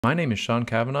My name is Sean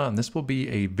Kavanaugh, and this will be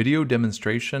a video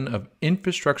demonstration of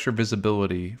infrastructure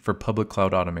visibility for public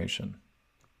cloud automation.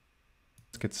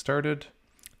 Let's get started.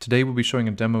 Today we'll be showing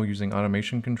a demo using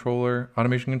Automation Controller.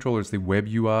 Automation Controller is the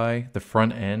WebUI, the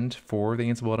front end for the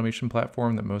Ansible Automation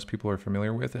Platform that most people are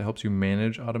familiar with. It helps you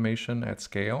manage automation at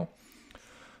scale.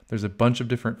 There's a bunch of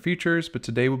different features, but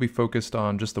today we'll be focused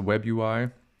on just the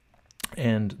WebUI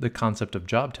and the concept of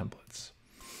job templates.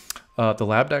 The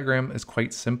lab diagram is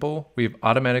quite simple. We've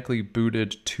automatically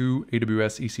booted two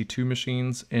AWS EC2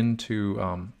 machines into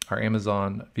our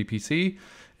Amazon VPC,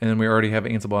 and then we already have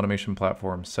Ansible Automation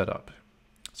Platform set up.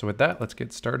 So with that, let's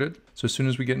get started. So as soon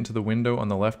as we get into the window on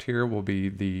the left here will be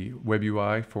the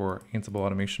WebUI for Ansible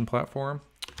Automation Platform.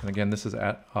 And again, this is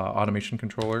at Automation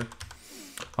Controller,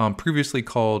 previously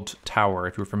called Tower.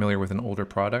 If you're familiar with an older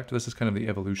product, this is kind of the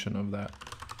evolution of that.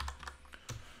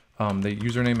 The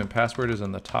username and password is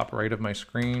in the top right of my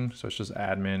screen. So it's just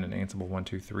admin and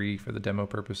Ansible123 for the demo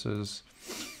purposes.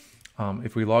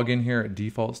 If we log in here, it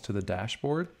defaults to the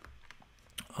dashboard.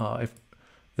 If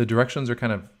the directions are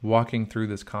kind of walking through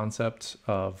this concept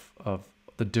of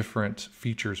the different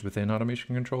features within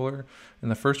Automation Controller. And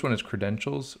the first one is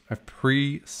credentials. I've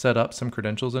pre-set up some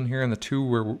credentials in here, and the two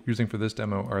we're using for this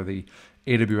demo are the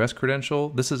AWS credential.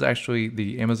 This is actually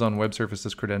the Amazon Web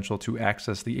Services credential to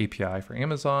access the API for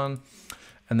Amazon,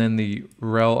 and then the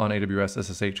rel on AWS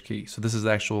SSH key. So this is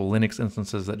the actual Linux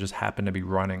instances that just happen to be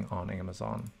running on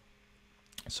Amazon.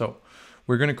 So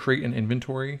we're going to create an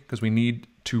inventory because we need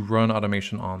to run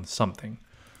automation on something.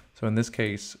 So in this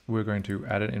case, we're going to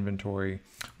add an inventory.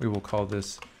 We will call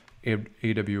this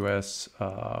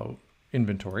AWS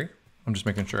inventory. I'm just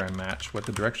making sure I match what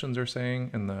the directions are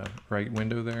saying in the right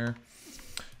window there.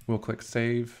 We'll click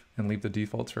save and leave the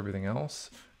defaults for everything else.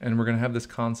 And we're going to have this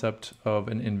concept of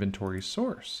an inventory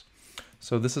source.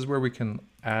 So this is where we can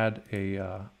add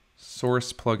a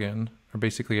source plugin, or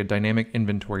basically a dynamic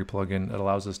inventory plugin that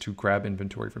allows us to grab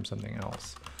inventory from something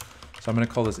else. So I'm going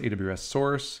to call this AWS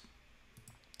source.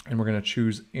 And we're going to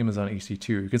choose Amazon EC2.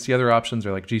 You can see other options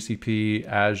are like GCP,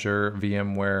 Azure,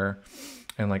 VMware,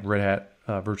 and like Red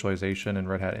Hat virtualization and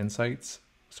Red Hat Insights.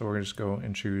 So we're going to just go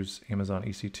and choose Amazon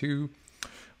EC2.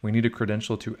 We need a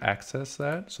credential to access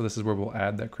that. So this is where we'll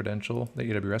add that credential, the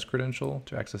AWS credential,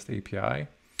 to access the API.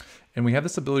 And we have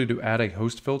this ability to add a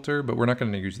host filter, but we're not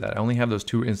going to use that. I only have those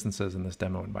two instances in this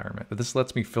demo environment, but this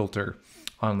lets me filter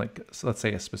on, like, so let's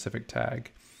say a specific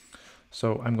tag.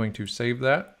 So I'm going to save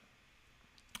that.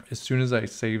 As soon as I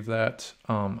save that,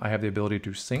 I have the ability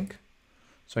to sync.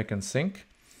 So I can sync.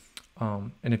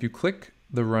 And if you click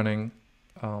the running,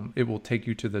 it will take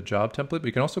you to the job template. But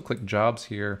you can also click jobs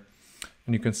here.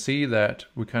 And you can see that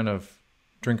we kind of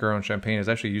drink our own champagne. Is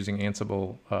actually using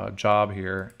Ansible job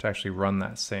here to actually run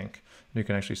that sync. And you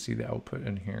can actually see the output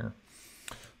in here.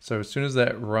 So as soon as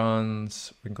that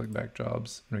runs, we can click back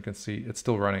jobs and we can see it's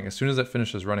still running. As soon as that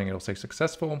finishes running, it'll say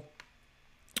successful.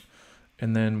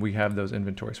 And then we have those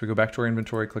inventories. So we go back to our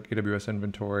inventory, click AWS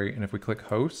inventory, and if we click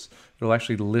hosts, it'll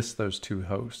actually list those two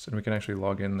hosts. And we can actually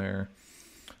log in there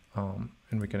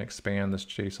and we can expand this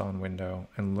JSON window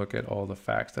and look at all the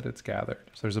facts that it's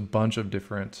gathered. So there's a bunch of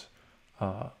different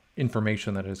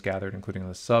information that is gathered, including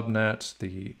the subnet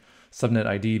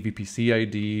ID, VPC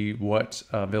ID, what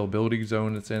availability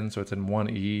zone it's in. So it's in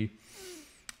 1E,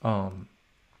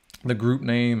 the group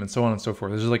name, and so on and so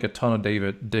forth. There's just like a ton of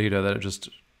data that it just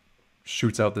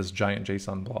shoots out this giant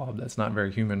JSON blob that's not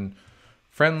very human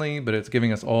friendly, but it's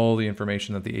giving us all the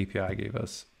information that the API gave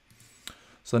us.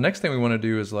 So the next thing we want to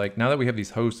do is, like, now that we have these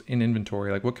hosts in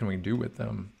inventory, like, what can we do with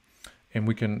them? And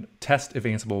we can test if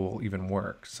Ansible will even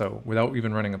work. So without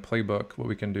even running a playbook, what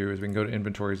we can do is we can go to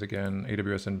inventories again.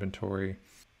 AWS inventory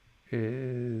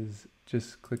is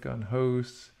just click on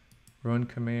hosts, run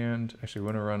command. Actually, we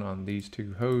want to run on these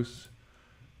two hosts,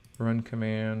 run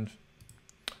command.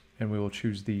 And we will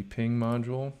choose the ping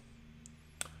module.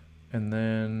 And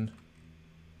then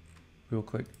we'll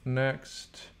click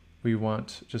next. We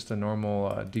want just a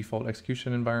normal default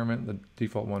execution environment, the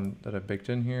default one that I've baked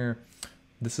in here.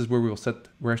 This is where we're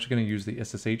actually going to use the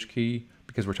SSH key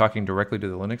because we're talking directly to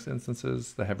the Linux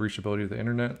instances that have reachability to the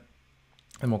internet.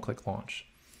 And we'll click launch.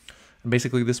 And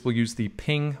basically this will use the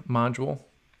ping module,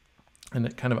 and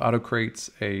it kind of auto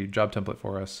creates a job template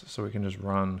for us so we can just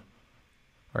run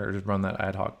that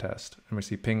ad hoc test. And we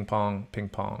see ping pong, ping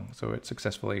pong. So it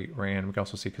successfully ran. We can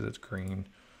also see, because it's green,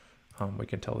 we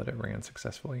can tell that it ran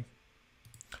successfully.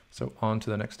 So on to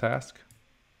the next task.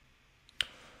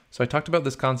 So I talked about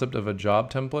this concept of a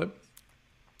job template.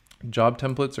 Job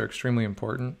templates are extremely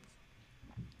important.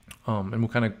 And we'll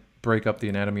kind of break up the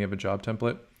anatomy of a job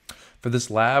template. For this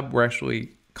lab, we're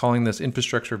actually calling this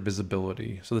infrastructure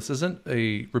visibility. So this isn't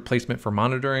a replacement for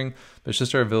monitoring, but it's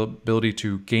just our ability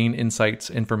to gain insights,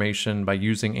 information by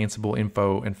using Ansible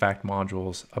info and fact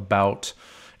modules about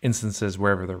instances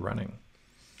wherever they're running.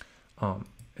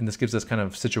 And this gives us kind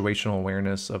of situational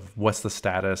awareness of what's the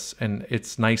status. And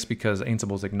it's nice because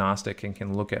Ansible is agnostic and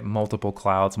can look at multiple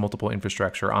clouds, multiple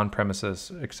infrastructure,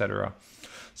 on-premises, etc.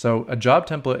 So a job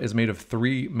template is made of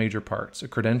 3 major parts: a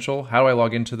credential, how do I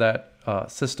log into that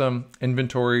system,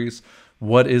 inventories,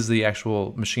 what is the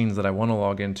actual machines that I want to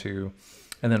log into,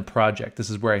 and then project. This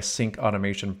is where I sync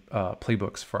automation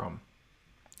playbooks from.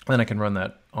 And then I can run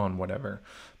that on whatever.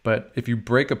 But if you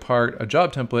break apart a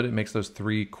job template, it makes those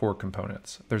 3 core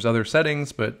components. There's other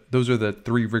settings, but those are the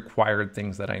 3 required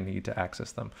things that I need to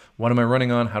access them. What am I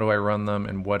running on? How do I run them?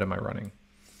 And what am I running?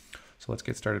 So let's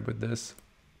get started with this.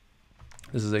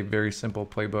 This is a very simple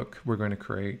playbook we're going to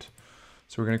create.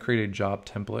 So we're going to create a job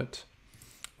template.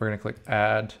 We're going to click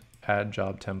add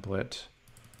job template.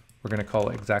 We're going to call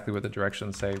it exactly what the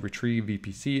directions say, retrieve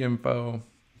VPC info.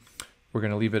 We're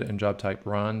going to leave it in job type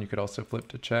run. You could also flip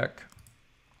to check.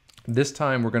 This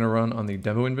time we're going to run on the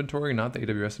demo inventory, not the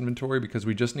AWS inventory, because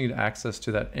we just need access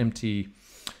to that empty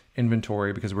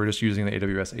inventory because we're just using the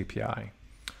AWS API.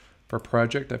 For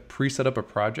project, I've pre-set up a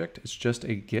project. It's just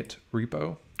a Git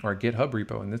repo, or a GitHub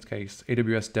repo in this case,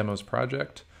 AWS demos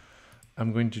project.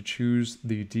 I'm going to choose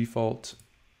the default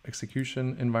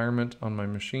execution environment on my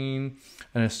machine.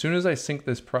 And as soon as I sync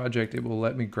this project, it will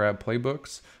let me grab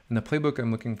playbooks. And the playbook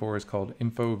I'm looking for is called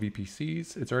Info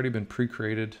VPCs. It's already been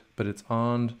pre-created, but it's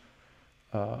on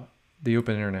the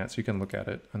open internet, so you can look at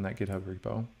it on that GitHub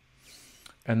repo.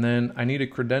 And then I need a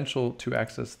credential to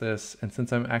access this. And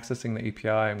since I'm accessing the API,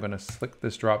 I'm going to click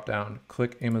this drop down,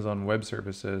 click Amazon Web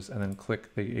Services, and then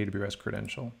click the AWS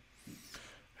credential.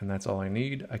 And that's all I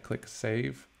need. I click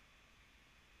save.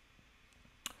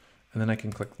 And then I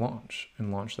can click launch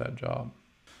and launch that job.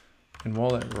 And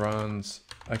while that runs,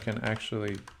 I can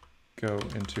actually go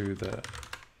into the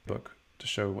book to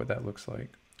show what that looks like.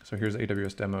 So here's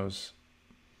AWS demos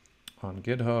on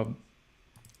GitHub.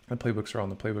 The playbooks are on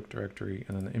the playbook directory,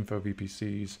 and then the info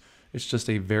VPCs. It's just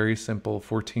a very simple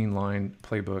 14-line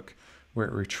playbook where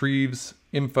it retrieves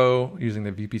info using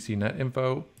the VPC net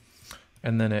info,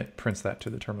 and then it prints that to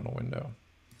the terminal window.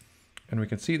 And we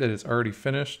can see that it's already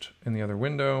finished in the other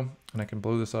window, and I can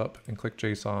blow this up and click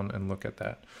JSON and look at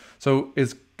that. So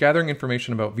it's gathering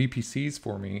information about VPCs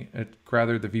for me. It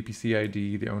gathered the VPC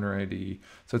ID, the owner ID.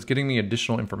 So it's getting me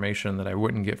additional information that I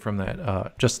wouldn't get from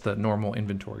that, just the normal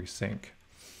inventory sync.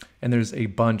 And there's a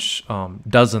bunch,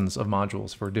 dozens of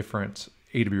modules for different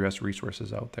AWS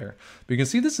resources out there. But you can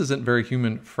see this isn't very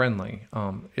human friendly.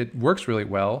 It works really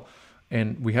well,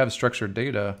 and we have structured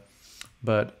data,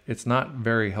 but it's not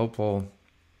very helpful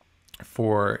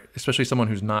for especially someone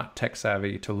who's not tech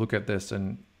savvy to look at this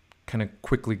and kind of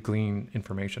quickly glean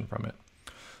information from it.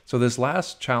 So this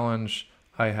last challenge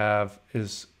I have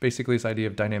is basically this idea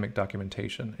of dynamic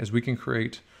documentation, is we can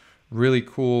create really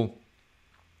cool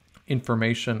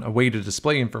information, a way to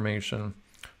display information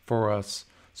for us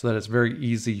so that it's very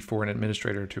easy for an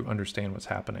administrator to understand what's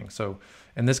happening. So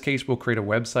in this case, we'll create a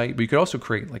website, but you could also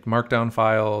create like markdown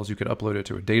files. You could upload it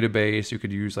to a database. You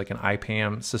could use like an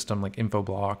IPAM system like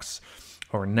Infoblox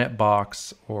or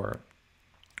Netbox or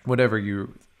whatever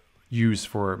you use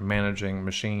for managing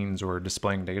machines or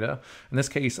displaying data. In this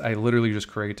case, I literally just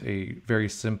create a very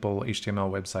simple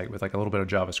HTML website with like a little bit of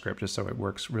JavaScript just so it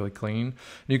works really clean. And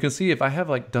you can see if I have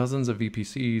like dozens of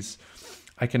VPCs,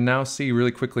 I can now see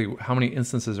really quickly how many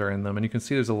instances are in them. And you can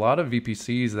see there's a lot of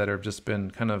VPCs that have just been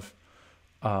kind of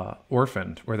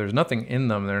orphaned, where there's nothing in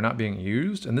them, they're not being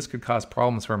used, and this could cause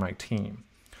problems for my team.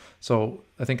 So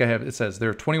I think it says there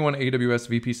are 21 AWS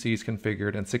VPCs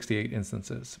configured and 68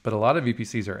 instances, but a lot of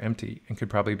VPCs are empty and could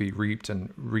probably be reaped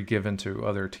and re-given to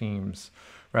other teams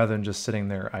rather than just sitting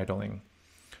there idling.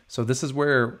 So this is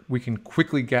where we can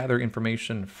quickly gather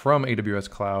information from AWS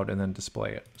Cloud and then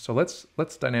display it. So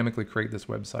let's dynamically create this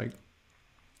website.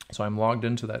 So I'm logged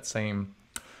into that same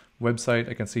website.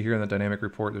 I can see here in the dynamic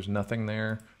report, there's nothing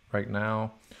there right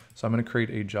now. So I'm going to create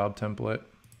a job template.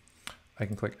 I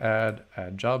can click add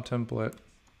job template.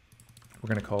 We're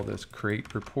going to call this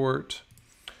create report.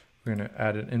 We're going to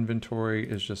add an inventory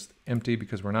is just empty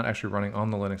because we're not actually running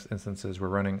on the Linux instances. We're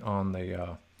running on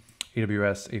the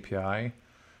AWS API.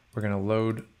 We're going to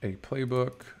load a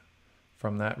playbook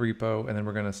from that repo, and then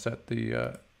we're going to set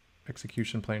the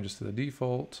execution plane just to the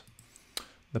default.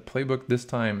 The playbook this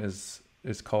time is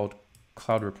called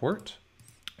Cloud Report,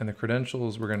 and the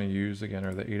credentials we're going to use again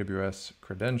are the AWS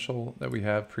credential that we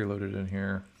have preloaded in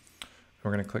here.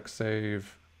 We're going to click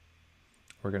save.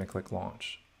 We're going to click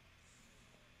launch.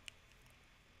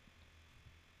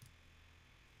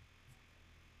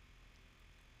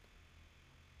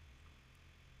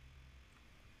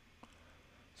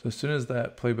 So as soon as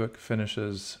that playbook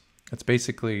finishes, it's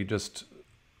basically just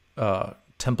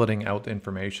templating out the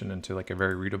information into like a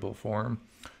very readable form.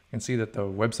 You can see that the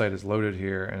website is loaded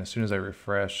here, and as soon as I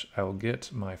refresh, I will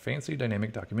get my fancy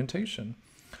dynamic documentation.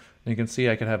 And you can see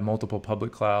I could have multiple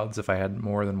public clouds if I had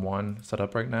more than one set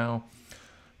up right now.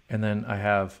 And then I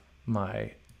have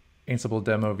my Ansible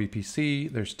demo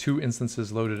VPC. There's 2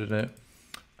 instances loaded in it.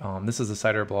 This is the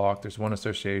CIDR block, there's one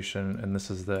association, and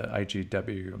this is the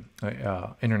IGW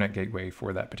internet gateway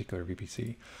for that particular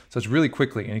VPC. So it's really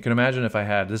quickly, and you can imagine if I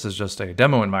had, this is just a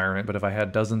demo environment, but if I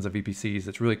had dozens of VPCs,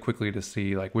 it's really quickly to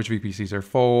see like which VPCs are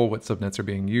full, what subnets are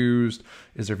being used,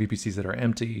 is there VPCs that are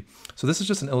empty. So this is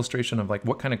just an illustration of like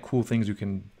what kind of cool things you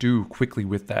can do quickly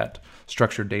with that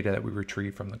structured data that we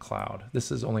retrieve from the cloud.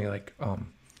 This is only like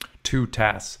 2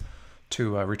 tasks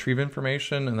to retrieve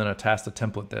information, and then a task to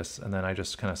template this, and then I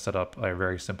just kind of set up a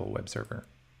very simple web server.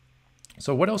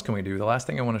 So what else can we do? The last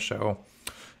thing I want to show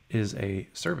is a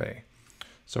survey.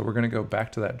 So we're going to go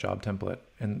back to that job template,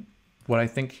 and what I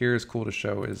think here is cool to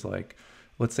show is like,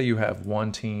 let's say you have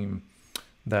one team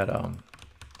that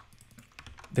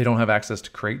they don't have access to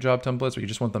create job templates, or you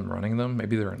just want them running them.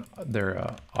 Maybe they're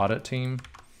an audit team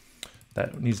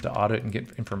that needs to audit and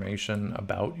get information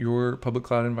about your public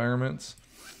cloud environments.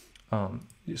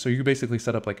 So you basically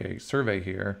set up like a survey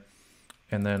here,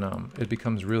 and then it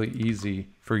becomes really easy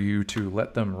for you to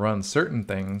let them run certain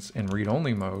things in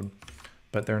read-only mode,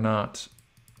 but they're not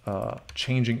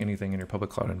changing anything in your public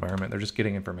cloud environment. They're just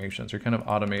getting information. So you're kind of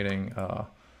automating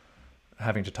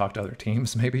having to talk to other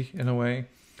teams maybe in a way. And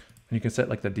you can set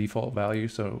like the default value.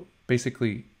 So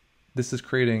basically this is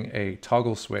creating a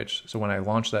toggle switch. So when I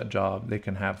launch that job, they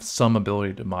can have some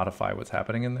ability to modify what's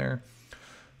happening in there.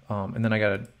 And then I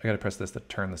gotta press this to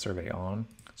turn the survey on.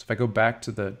 So if I go back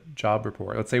to the job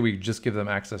report, let's say we just give them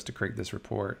access to create this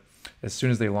report. As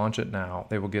soon as they launch it now,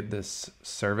 they will get this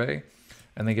survey,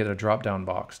 and they get a drop-down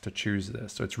box to choose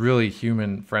this. So it's really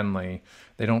human friendly.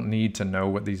 They don't need to know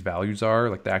what these values are.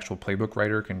 Like the actual playbook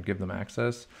writer can give them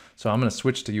access. So I'm gonna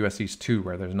switch to US East 2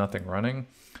 where there's nothing running,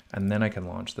 and then I can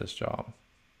launch this job.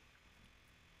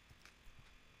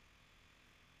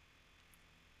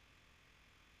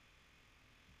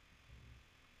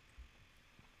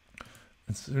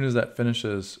 As soon as that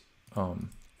finishes, you'll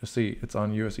see it's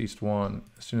on US East 1.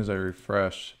 As soon as I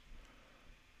refresh,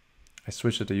 I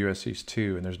switch it to US East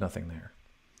 2, and there's nothing there.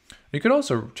 You could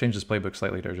also change this playbook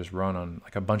slightly to just run on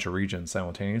like a bunch of regions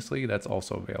simultaneously. That's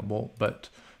also available. But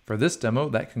for this demo,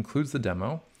 that concludes the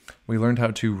demo. We learned how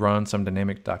to run some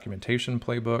dynamic documentation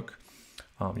playbook.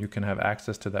 You can have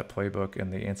access to that playbook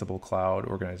in the Ansible Cloud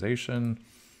organization.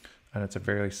 And it's a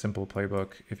very simple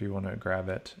playbook. If you want to grab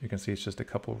it, you can see it's just a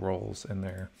couple roles in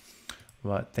there.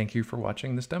 But thank you for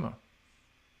watching this demo.